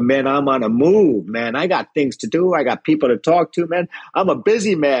chair, but man, I'm on a move, man. I got things to do. I got people to talk to, man. I'm a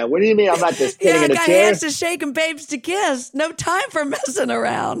busy man. What do you mean I'm not just sitting in a chair? I got hands to shake and babes to kiss. No time for messing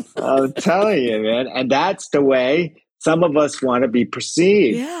around. I'm telling you, man. And that's the way some of us want to be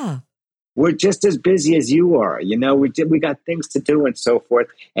perceived. Yeah. We're just as busy as you are. We got things to do and so forth.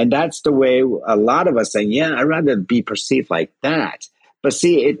 And that's the way a lot of us say, yeah, I'd rather be perceived like that. But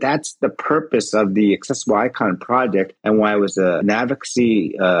see, that's the purpose of the Accessible Icon Project and why it was an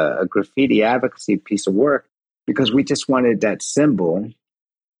advocacy, a graffiti advocacy piece of work, because we just wanted that symbol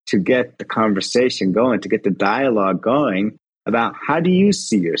to get the conversation going, to get the dialogue going about how do you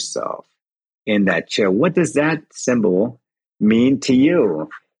see yourself in that chair? What does that symbol mean to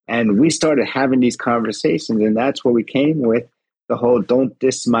you? And we started having these conversations, and that's where we came with the whole don't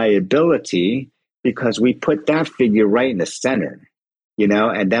diss my ability, because we put that figure right in the center.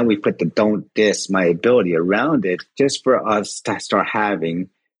 And then we put the don't diss my ability around it just for us to start having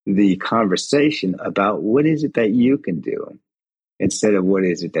the conversation about what is it that you can do instead of what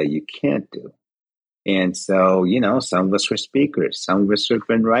is it that you can't do. And so, some of us were speakers, some of us have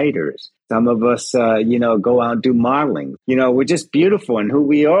been writers, some of us, go out and do modeling. We're just beautiful in who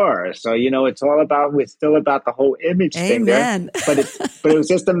we are. So, it's still about the whole image thing there. But it was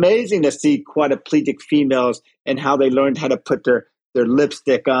just amazing to see quadriplegic females and how they learned how to put their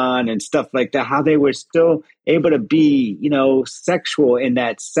lipstick on and stuff like that, how they were still able to be, sexual in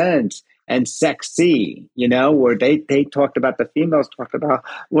that sense and sexy, where they talked about, the females talked about,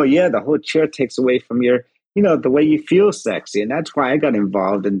 well, yeah, the whole chair takes away from your, the way you feel sexy. And that's why I got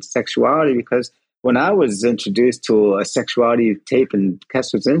involved in sexuality, because when I was introduced to a sexuality tape in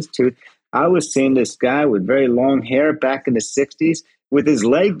Kessler's Institute, I was seeing this guy with very long hair back in the 60s with his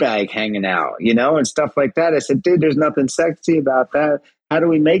leg bag hanging out, and stuff like that. I said, dude, there's nothing sexy about that. How do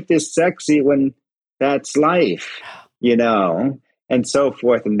we make this sexy when that's life, and so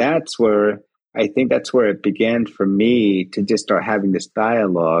forth. And that's where it began for me to just start having this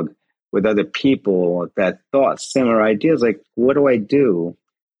dialogue with other people that thought similar ideas. Like, what do I do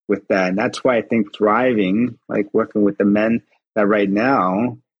with that? And that's why I think thriving, like working with the men that right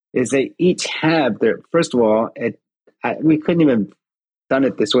now, is they each have their, first of all, we couldn't even done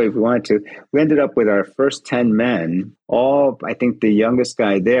it this way if we wanted to. We ended up with our first 10 men, all, I think the youngest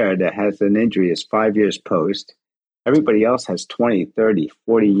guy there that has an injury is 5 years post. Everybody else has 20, 30,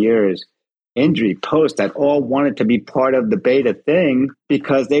 40 years injury post that all wanted to be part of the beta thing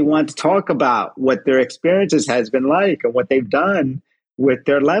because they want to talk about what their experiences has been like and what they've done with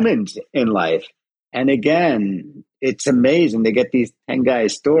their lemons in life. And again, it's amazing to get these 10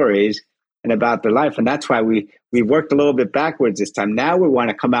 guys' stories and about their life. And that's why we worked a little bit backwards this time. Now we want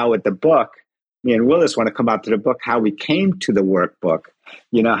to come out with the book. Me and Willis want to come out to the book, how we came to the workbook,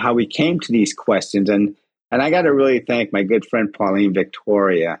 how we came to these questions. And I got to really thank my good friend, Pauline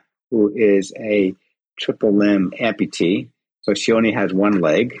Victoria, who is a triple limb amputee. So she only has one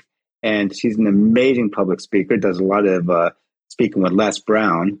leg. And she's an amazing public speaker, does a lot of speaking with Les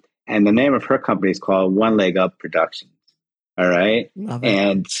Brown. And the name of her company is called One Leg Up Productions. All right. Love it.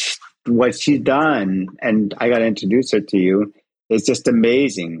 And what she's done, and I got to introduce her to you, is just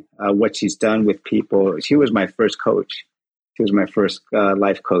amazing what she's done with people. She was my first coach. She was my first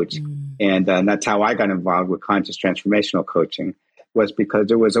life coach. And that's how I got involved with conscious transformational coaching, was because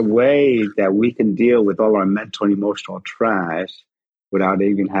there was a way that we can deal with all our mental and emotional trash without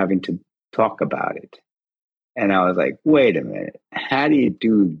even having to talk about it. And I was like, wait a minute, how do you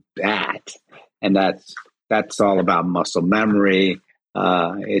do that? And that's all about muscle memory.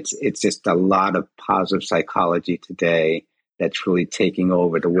 It's just a lot of positive psychology today that's really taking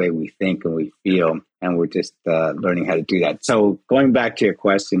over the way we think and we feel. And we're just learning how to do that. So going back to your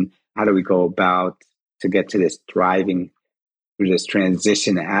question, how do we go about to get to this thriving through this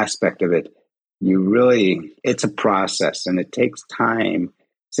transition aspect of it? It's a process and it takes time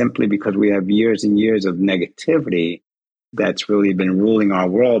simply because we have years and years of negativity that's really been ruling our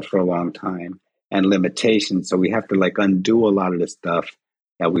world for a long time and limitations. So we have to undo a lot of the stuff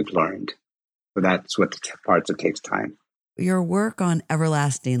that we've learned. So that's what the parts that takes time. Your work on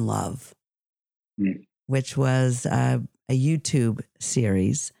Everlasting Love, which was a YouTube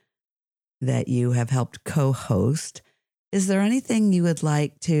series that you have helped co-host. Is there anything you would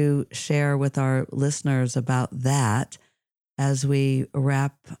like to share with our listeners about that as we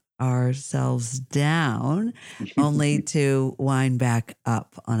wrap ourselves down, only to wind back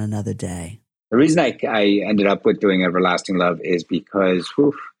up on another day? The reason I ended up with doing Everlasting Love is because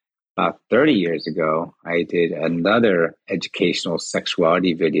about 30 years ago, I did another educational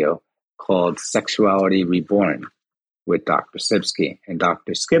sexuality video called Sexuality Reborn with Dr. Sipsky. And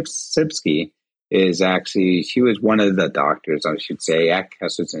Dr. Sipsky is actually, she was one of the doctors, I should say, at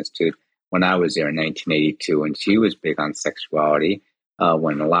Kessler's Institute when I was there in 1982. And she was big on sexuality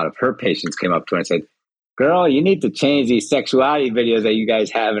when a lot of her patients came up to her and said, girl, you need to change these sexuality videos that you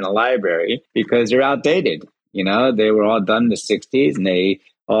guys have in a library because they're outdated. They were all done in the 60s and they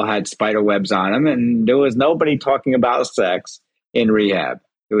all had spider webs on them. And there was nobody talking about sex in rehab.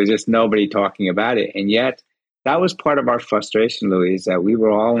 There was just nobody talking about it. And yet that was part of our frustration, Louise, that we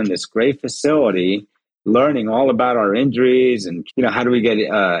were all in this great facility learning all about our injuries and, how do we get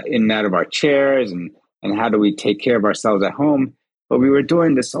in and out of our chairs and how do we take care of ourselves at home. But we were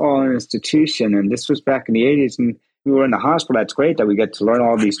doing this all in an institution, and this was back in the 80s, and we were in the hospital. That's great that we get to learn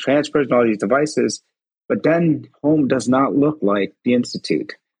all these transfers and all these devices. But then home does not look like the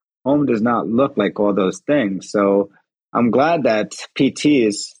institute. Home does not look like all those things. So I'm glad that PT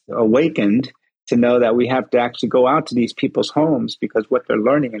is awakened to know that we have to actually go out to these people's homes because what they're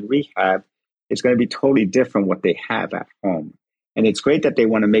learning in rehab is going to be totally different what they have at home. And it's great that they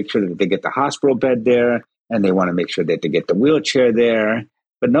want to make sure that they get the hospital bed there and they want to make sure that they get the wheelchair there.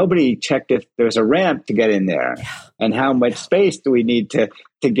 But nobody checked if there's a ramp to get in there and how much space do we need to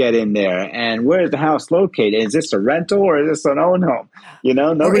get in there and where is the house located? Is this a rental or is this an own home?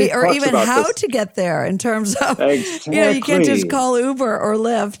 Nobody or talks even about how this. To get there in terms of, Exactly. You can't just call Uber or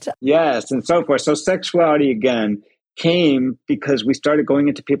Lyft. Yes, and so forth. So sexuality, again, came because we started going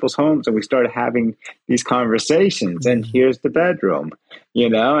into people's homes and we started having these conversations. And here's the bedroom,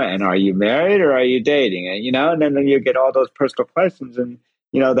 and are you married or are you dating? And, and then you get all those personal questions and,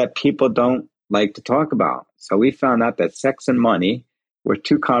 that people don't like to talk about. So we found out that sex and money were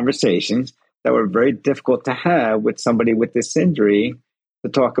two conversations that were very difficult to have with somebody with this injury to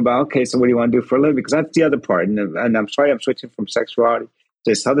talk about, okay, so what do you want to do for a living? Because that's the other part. And I'm sorry I'm switching from sexuality to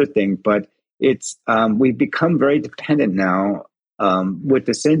this other thing, but it's we've become very dependent now with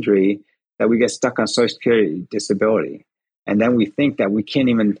this injury that we get stuck on Social Security disability. And then we think that we can't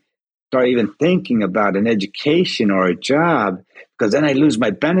even start even thinking about an education or a job because then I lose my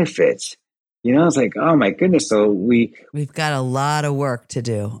benefits. It's like, oh my goodness. So we've got a lot of work to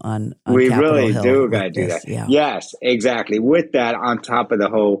do on we Capitol really Hill do got to do that. Yeah. Yes, exactly. With that, on top of the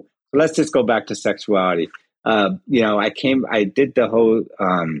whole, let's just go back to sexuality. I did the whole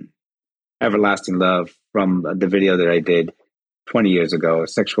Everlasting Love from the video that I did 20 years ago,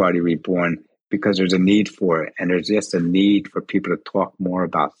 Sexuality Reborn, because there's a need for it. And there's just a need for people to talk more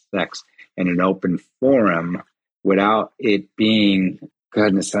about sex in an open forum without it being,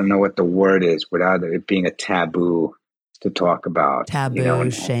 goodness, I don't know what the word is, without it being a taboo to talk about.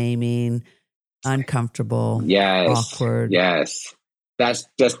 Taboo, shaming, uncomfortable, awkward. Yes. That's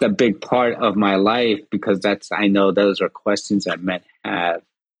just a big part of my life because I know those are questions that men have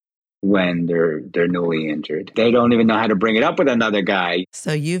when they're newly injured. They don't even know how to bring it up with another guy.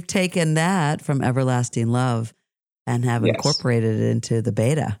 So you've taken that from Everlasting Love and have incorporated it into the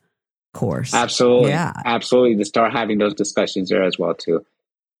beta course. Absolutely. Yeah. Absolutely. To start having those discussions there as well, too.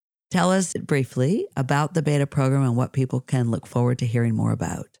 Tell us briefly about the beta program and what people can look forward to hearing more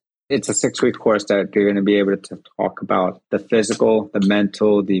about. It's a 6-week course that you're going to be able to talk about the physical, the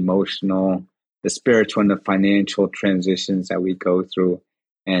mental, the emotional, the spiritual, and the financial transitions that we go through.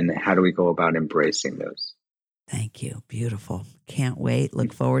 And how do we go about embracing those? Thank you. Beautiful. Can't wait.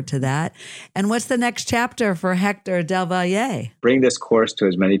 Look forward to that. And what's the next chapter for Hector Del Valle? Bring this course to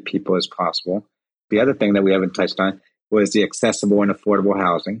as many people as possible. The other thing that we haven't touched on was the accessible and affordable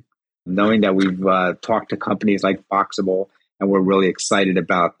housing. Knowing that we've talked to companies like Boxable, and we're really excited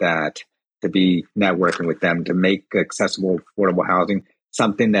about that, to be networking with them to make accessible, affordable housing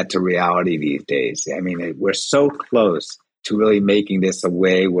something that's a reality these days. I mean, we're so close to really making this a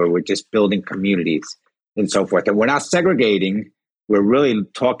way where we're just building communities and so forth. And we're not segregating. We're really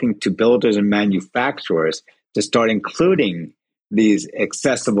talking to builders and manufacturers to start including these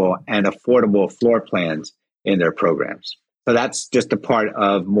accessible and affordable floor plans in their programs. So that's just a part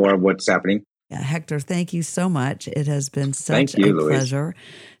of more of what's happening. Yeah, Hector, thank you so much. It has been such a pleasure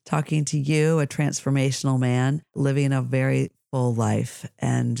talking to you, a transformational man, living a very full life,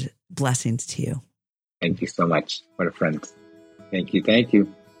 and blessings to you. Thank you so much. What a friend. Thank you. Thank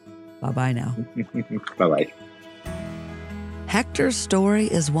you. Bye-bye now. Bye-bye. Hector's story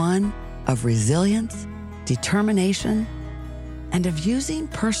is one of resilience, determination, and of using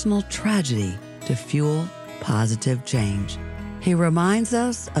personal tragedy to fuel positive change. He reminds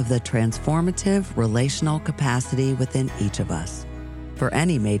us of the transformative relational capacity within each of us for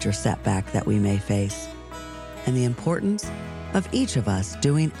any major setback that we may face, and the importance of each of us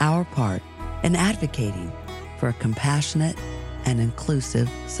doing our part in advocating for a compassionate and inclusive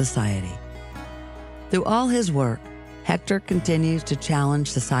society. Through all his work, Hector continues to challenge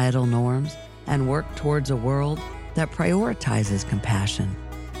societal norms and work towards a world that prioritizes compassion,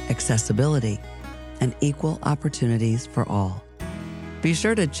 accessibility, and equal opportunities for all. Be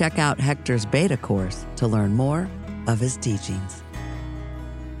sure to check out Hector's beta course to learn more of his teachings.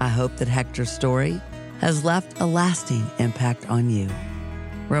 I hope that Hector's story has left a lasting impact on you,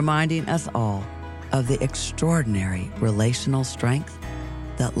 reminding us all of the extraordinary relational strength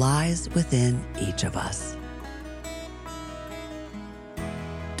that lies within each of us.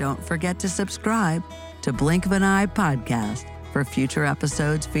 Don't forget to subscribe to Blink of an Eye podcast for future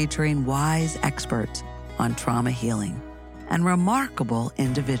episodes featuring wise experts on trauma healing and remarkable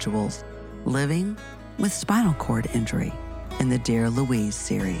individuals living with spinal cord injury in the Dear Louise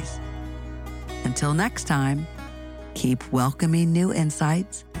series. Until next time, keep welcoming new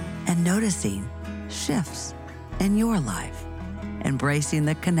insights and noticing shifts in your life, embracing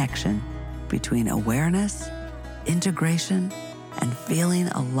the connection between awareness, integration, and feeling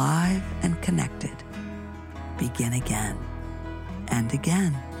alive and connected. Begin again and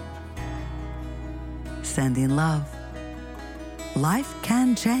again. Sending love. Life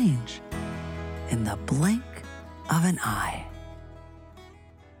can change in the blink of an eye.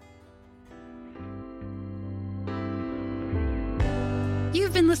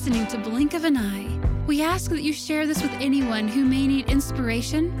 You've been listening to Blink of an Eye. We ask that you share this with anyone who may need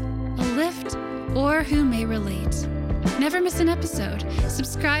inspiration, a lift, or who may relate. Never miss an episode.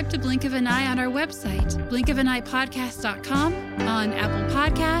 Subscribe to Blink of an Eye on our website, blinkofaneyepodcast.com, on Apple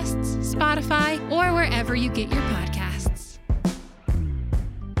Podcasts, Spotify, or wherever you get your podcasts.